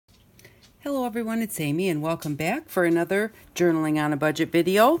Hello everyone, it's Amy and welcome back for another Journaling on a Budget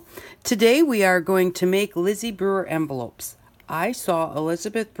video. Today we are going to make Lizzie Brewer envelopes. I saw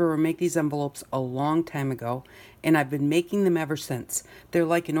Elizabeth Brewer make these envelopes a long time ago and I've been making them ever since. They're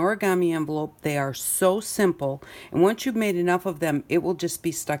like an origami envelope. They are so simple, and once you've made enough of them, it will just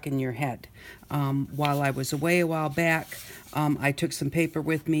be stuck in your head. While I was away a while back, I took some paper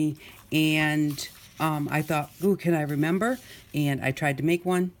with me and I thought, ooh, can I remember? And I tried to make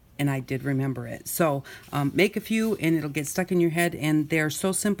one. And I did remember it. So make a few and it'll get stuck in your head, and they're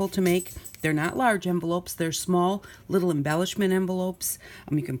so simple to make. They're not large envelopes. They're small little embellishment envelopes.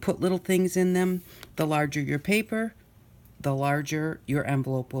 You can put little things in them. The larger your paper, the larger your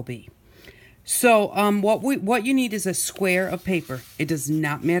envelope will be. So what you need is a square of paper. It does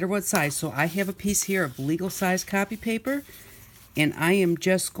not matter what size. So I have a piece here of legal size copy paper, and I am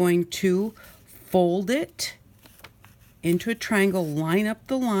just going to fold it into a triangle, line up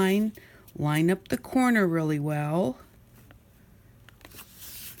the line, line up the corner really well.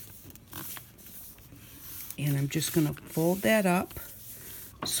 And I'm just going to fold that up.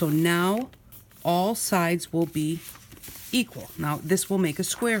 So now all sides will be equal. Now this will make a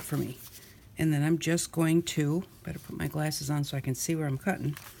square for me. And then I'm just going to, better put my glasses on so I can see where I'm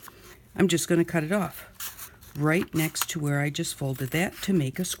cutting. I'm just going to cut it off right next to where I just folded that to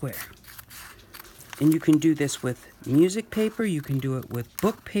make a square. And you can do this with music paper, you can do it with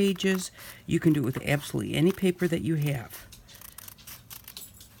book pages, you can do it with absolutely any paper that you have.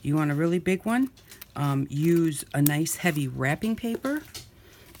 You want a really big one? Use a nice heavy wrapping paper.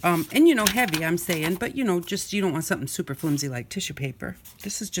 And you know, heavy I'm saying, but you know, just you don't want something super flimsy like tissue paper.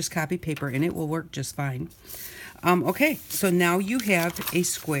 This is just copy paper and it will work just fine. Okay, so now you have a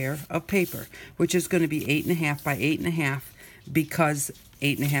square of paper, which is going to be 8.5 by 8.5 because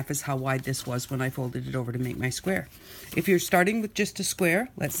 8.5 is how wide this was when I folded it over to make my square. If you're starting with just a square,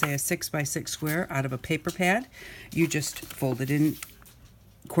 let's say a 6 by 6 square out of a paper pad, you just fold it in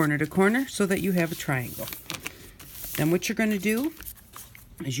corner to corner so that you have a triangle. Then what you're going to do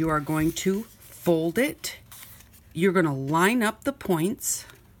is you are going to fold it. You're going to line up the points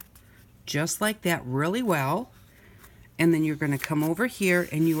just like that really well. And then you're going to come over here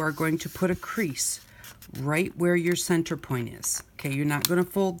and you are going to put a crease right where your center point is. Okay, you're not going to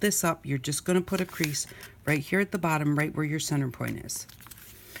fold this up. You're just going to put a crease right here at the bottom, right where your center point is.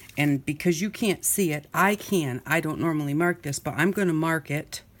 And because you can't see it, I can. I don't normally mark this, but I'm going to mark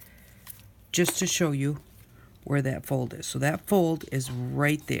it just to show you where that fold is. So that fold is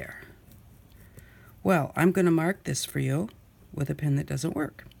right there. Well, I'm going to mark this for you with a pen that doesn't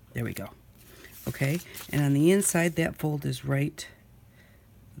work. There we go. Okay, and on the inside, that fold is right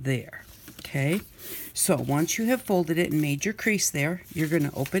there. Okay, so once you have folded it and made your crease there, you're going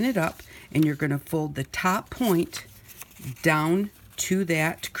to open it up and you're going to fold the top point down to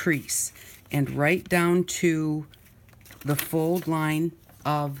that crease and right down to the fold line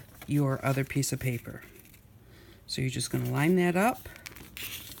of your other piece of paper. So you're just going to line that up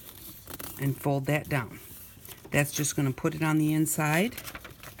and fold that down. That's just going to put it on the inside.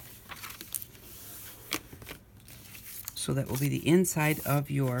 So that will be the inside of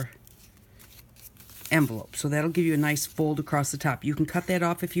your envelope. So that'll give you a nice fold across the top. You can cut that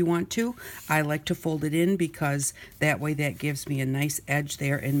off if you want to. I like to fold it in because that way that gives me a nice edge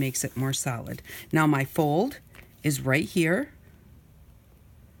there and makes it more solid. Now my fold is right here.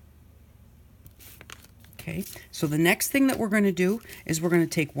 Okay, so the next thing that we're going to do is we're going to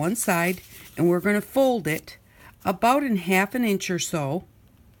take one side and we're going to fold it about in 1/2 inch or so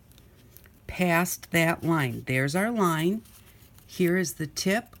past that line. There's our line. Here is the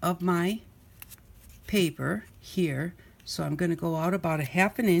tip of my paper here. So I'm going to go out about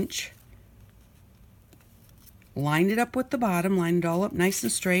 1/2 inch, line it up with the bottom, line it all up nice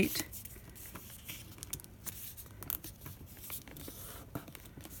and straight.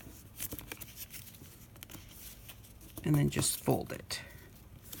 And then just fold it.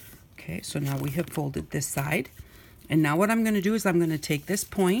 Okay, so now we have folded this side. And now what I'm going to do is I'm going to take this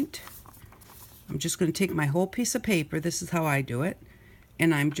point. I'm just going to take my whole piece of paper. This is how I do it.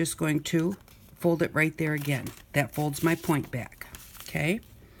 And I'm just going to fold it right there again. That folds my point back. Okay?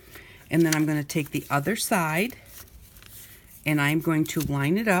 And then I'm going to take the other side and I'm going to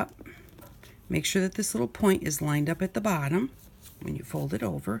line it up. Make sure that this little point is lined up at the bottom when you fold it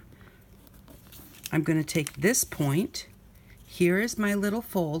over. I'm going to take this point. Here is my little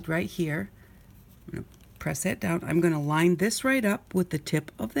fold right here. I'm going to press that down. I'm going to line this right up with the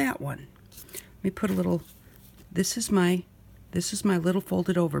tip of that one. Let me put a little, this is my little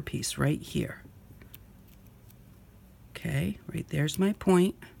folded over piece right here. Okay, right there's my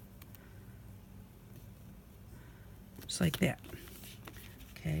point. Just like that.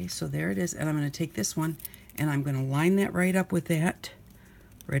 Okay, so there it is, and I'm going to take this one and I'm going to line that right up with that,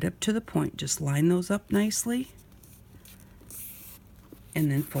 right up to the point. Just line those up nicely,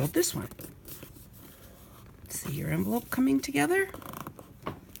 and then fold this one. See your envelope coming together?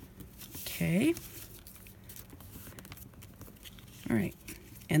 Okay. All right,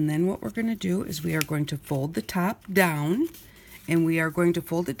 and then what we're going to do is we are going to fold the top down, and we are going to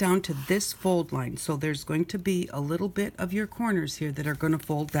fold it down to this fold line. So there's going to be a little bit of your corners here that are going to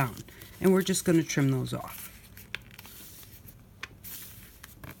fold down, and we're just going to trim those off.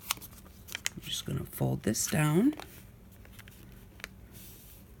 I'm just going to fold this down.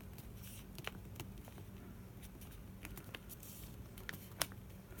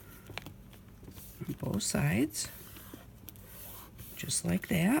 On both sides, just like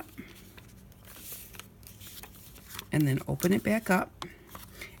that. And then open it back up.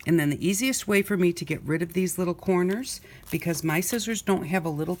 And then the easiest way for me to get rid of these little corners, because my scissors don't have a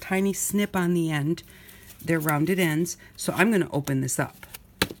little tiny snip on the end, they're rounded ends, so I'm going to open this up.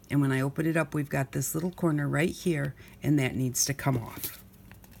 And when I open it up, we've got this little corner right here, and that needs to come off.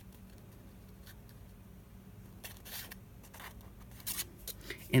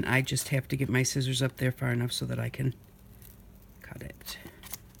 And I just have to get my scissors up there far enough so that I can cut it.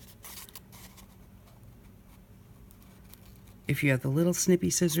 If you have the little snippy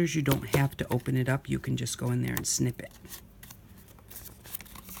scissors, you don't have to open it up. You can just go in there and snip it.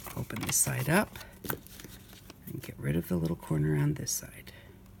 Open this side up and get rid of the little corner on this side.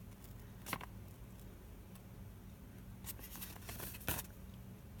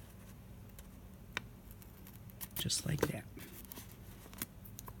 Just like that.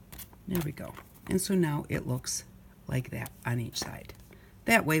 There we go. And so now it looks like that on each side.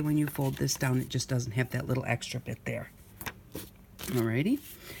 That way when you fold this down, it just doesn't have that little extra bit there. Alrighty,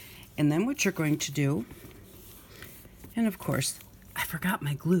 and then what you're going to do, and of course, I forgot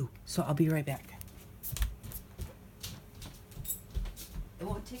my glue, so I'll be right back. It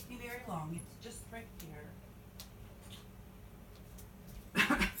won't take me very long, it's just right here.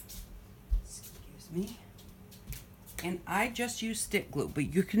 Excuse me. And I just use stick glue,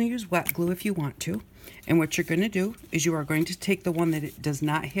 but you can use wet glue if you want to. And what you're going to do is you are going to take the one that it does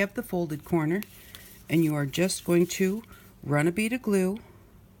not have the folded corner, and you are just going to run a bead of glue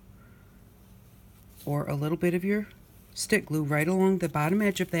or a little bit of your stick glue right along the bottom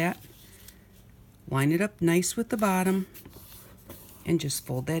edge of that. Line it up nice with the bottom and just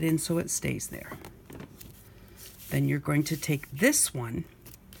fold that in so it stays there. Then you're going to take this one.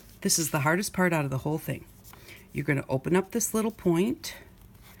 This is the hardest part out of the whole thing. You're going to open up this little point,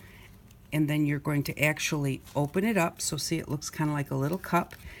 and then you're going to actually open it up. So see, it looks kind of like a little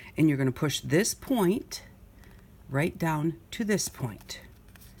cup, and you're going to push this point right down to this point.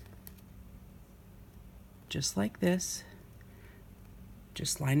 Just like this.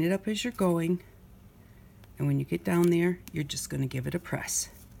 Just line it up as you're going. And when you get down there, you're just going to give it a press.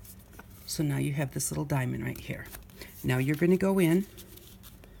 So now you have this little diamond right here. Now you're going to go in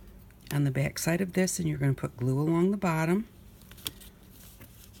on the back side of this, and you're going to put glue along the bottom.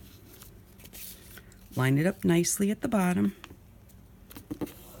 Line it up nicely at the bottom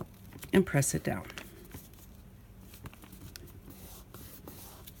and press it down.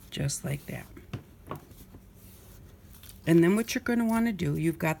 Just like that. And then what you're going to want to do,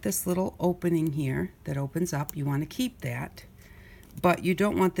 you've got this little opening here that opens up. You want to keep that, but you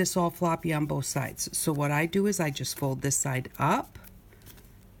don't want this all floppy on both sides. So what I do is I just fold this side up,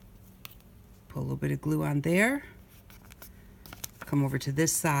 put a little bit of glue on there, come over to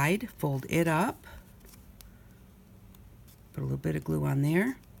this side, fold it up, put a little bit of glue on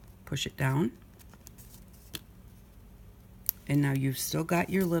there, push it down. And now you've still got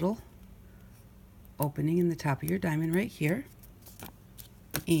your little opening in the top of your diamond right here.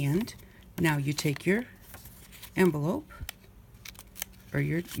 And now you take your envelope, or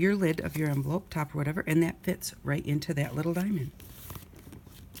your lid of your envelope, top or whatever, and that fits right into that little diamond.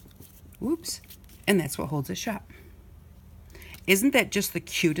 Whoops. And that's what holds it shut. Isn't that just the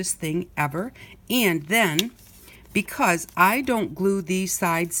cutest thing ever? And then, because I don't glue these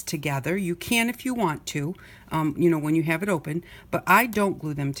sides together, you can if you want to, you know, when you have it open, but I don't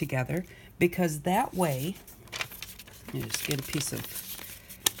glue them together because that way, let me just get a piece of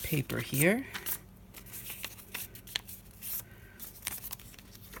paper here.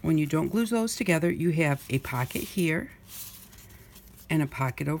 When you don't glue those together, you have a pocket here and a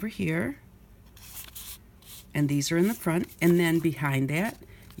pocket over here, and these are in the front, and then behind that,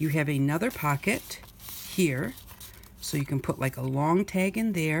 you have another pocket here. So you can put like a long tag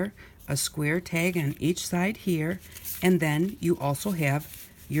in there, a square tag on each side here, and then you also have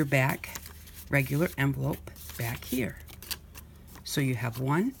your back regular envelope back here. So you have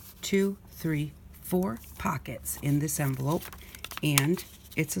 1, 2, 3, 4 pockets in this envelope, and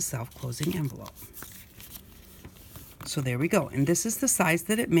it's a self-closing envelope. So there we go. And this is the size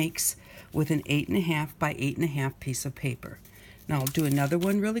that it makes with an 8.5 by 8.5 piece of paper. Now I'll do another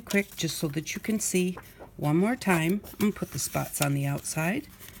one really quick just so that you can see one more time. I'm going to put the spots on the outside.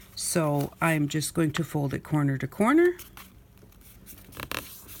 So I'm just going to fold it corner to corner.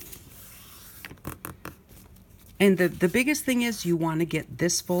 And the biggest thing is you want to get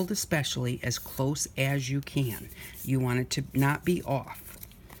this fold especially as close as you can. You want it to not be off.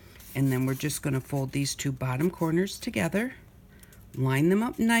 And then we're just going to fold these two bottom corners together, line them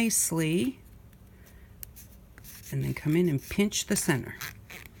up nicely, and then come in and pinch the center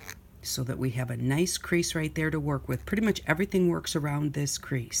so that we have a nice crease right there to work with. Pretty much everything works around this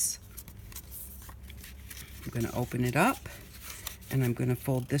crease. I'm going to open it up, and I'm going to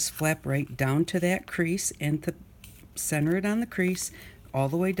fold this flap right down to that crease and to center it on the crease all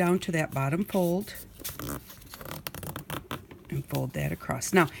the way down to that bottom fold, and fold that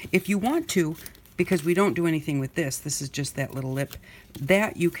across. Now, if you want to, because we don't do anything with this, this is just that little lip,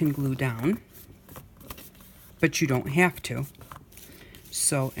 that you can glue down, but you don't have to.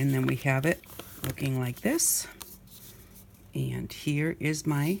 So, and then we have it looking like this. And here is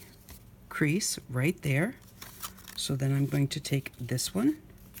my crease right there. So then I'm going to take this one,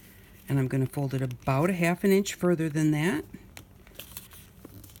 and I'm going to fold it about a 1/2 inch further than that.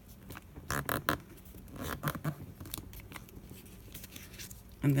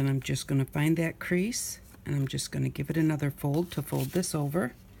 And then I'm just going to find that crease, and I'm just going to give it another fold to fold this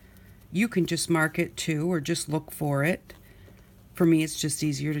over. You can just mark it too, or just look for it. For me, it's just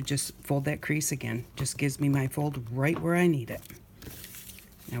easier to just fold that crease again. Just gives me my fold right where I need it.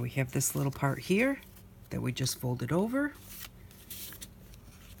 Now we have this little part here that we just folded over.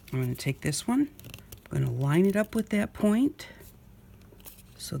 I'm going to take this one. I'm going to line it up with that point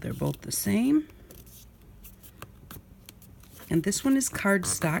so they're both the same. And this one is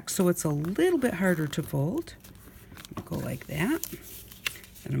cardstock, so it's a little bit harder to fold. Go like that.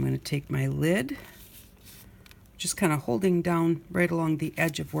 And I'm going to take my lid, just kind of holding down right along the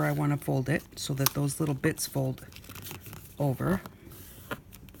edge of where I want to fold it so that those little bits fold over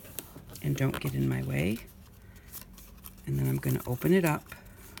and don't get in my way. And then I'm going to open it up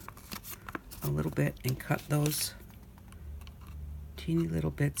a little bit and cut those teeny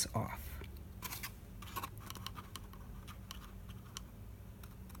little bits off.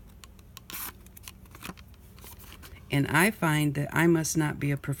 And I find that I must not be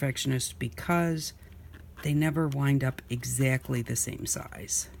a perfectionist because they never wind up exactly the same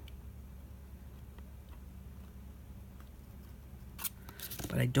size.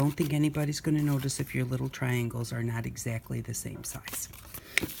 But I don't think anybody's going to notice if your little triangles are not exactly the same size.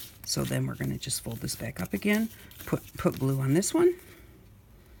 So then we're going to just fold this back up again, put glue on this one,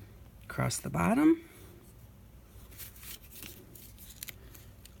 across the bottom,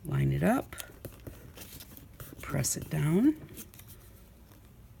 line it up, press it down.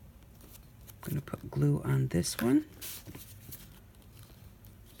 I'm going to put glue on this one,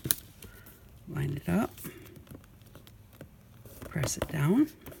 line it up, press it down.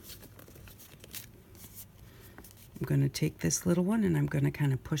 I'm going to take this little one and I'm going to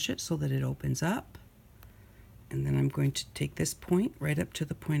kind of push it so that it opens up. And then I'm going to take this point right up to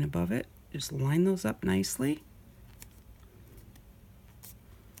the point above it, just line those up nicely.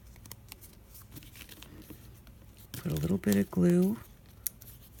 Put a little bit of glue,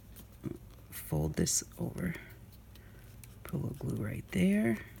 fold this over, put a little glue right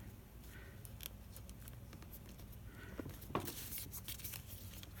there.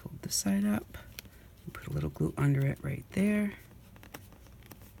 Fold this side up, and put a little glue under it right there.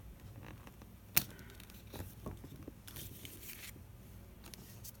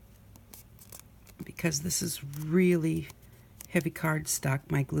 Because this is really heavy cardstock,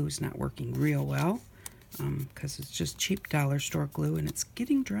 my glue is not working real well. Because it's just cheap dollar store glue and it's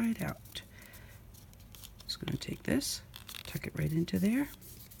getting dried out. Just going to take this, tuck it right into there,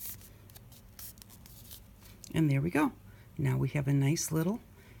 and there we go. Now we have a nice little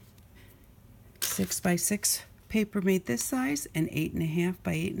 6 by 6 paper made this size and 8.5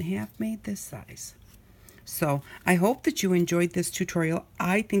 by 8.5 made this size. So I hope that you enjoyed this tutorial.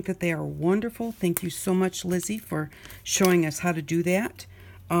 I think that they are wonderful. Thank you so much, Lizzie, for showing us how to do that.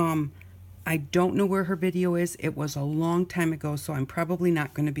 I don't know where her video is. It was a long time ago, so I'm probably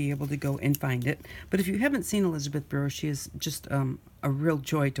not going to be able to go and find it. But if you haven't seen Elizabeth Brewer, she is just a real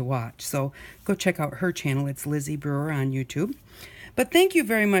joy to watch. So go check out her channel. It's Lizzie Brewer on YouTube. But thank you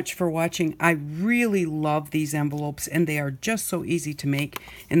very much for watching. I really love these envelopes, and they are just so easy to make.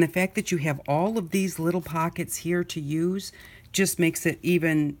 And the fact that you have all of these little pockets here to use just makes it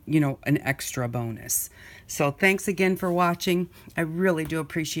even, an extra bonus. So thanks again for watching. I really do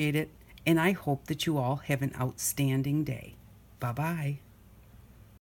appreciate it. And I hope that you all have an outstanding day. Bye-bye.